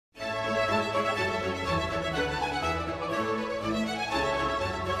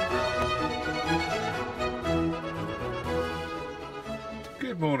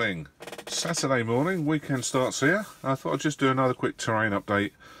morning, Saturday morning, weekend starts here. I thought I'd just do another quick terrain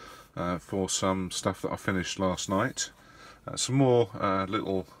update for some stuff that I finished last night. Some more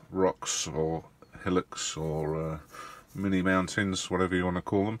little rocks or hillocks or mini mountains, whatever you want to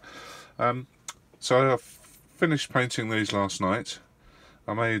call them. So I finished painting these last night.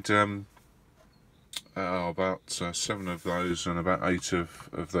 I made about 7 of those and about 8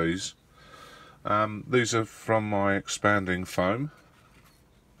 of these. These are from my expanding foam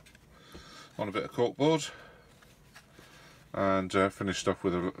on a bit of corkboard, and finished off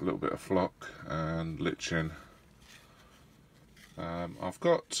with a little bit of flock and lichen. I've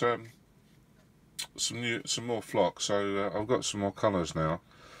got some more flock, so I've got some more colours now.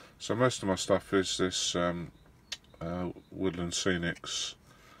 So most of my stuff is this Woodland Scenics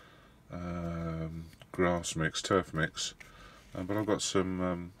grass mix, turf mix, but I've got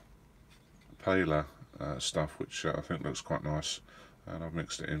some paler stuff which I think looks quite nice, and I've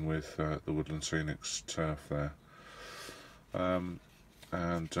mixed it in with the Woodland Scenics turf there, and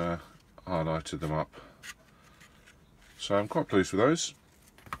highlighted them up. So I'm quite pleased with those.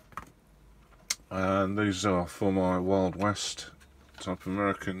 And these are for my Wild West type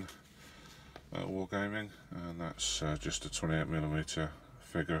American wargaming, and that's just a 28mm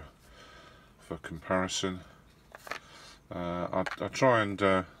figure for comparison. I try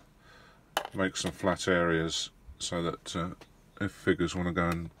and make some flat areas so that if figures want to go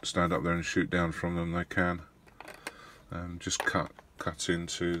and stand up there and shoot down from them, they can. Just cut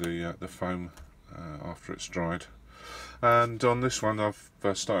into the foam after it's dried. And on this one, I've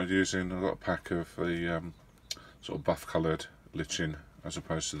started using, I've got a pack of the sort of buff coloured lichen as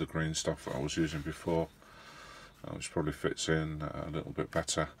opposed to the green stuff that I was using before, which probably fits in a little bit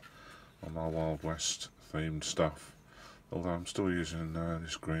better on my Wild West themed stuff, although I'm still using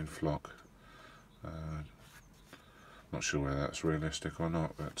this green flock. Not sure whether that's realistic or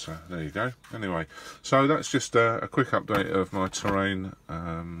not, but there you go. Anyway, so that's just a quick update of my terrain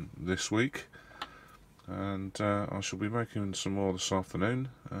this week, and I shall be making some more this afternoon.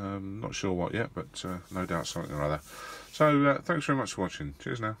 Not sure what yet, but no doubt something or other. So thanks very much for watching.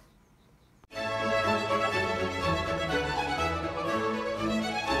 Cheers now.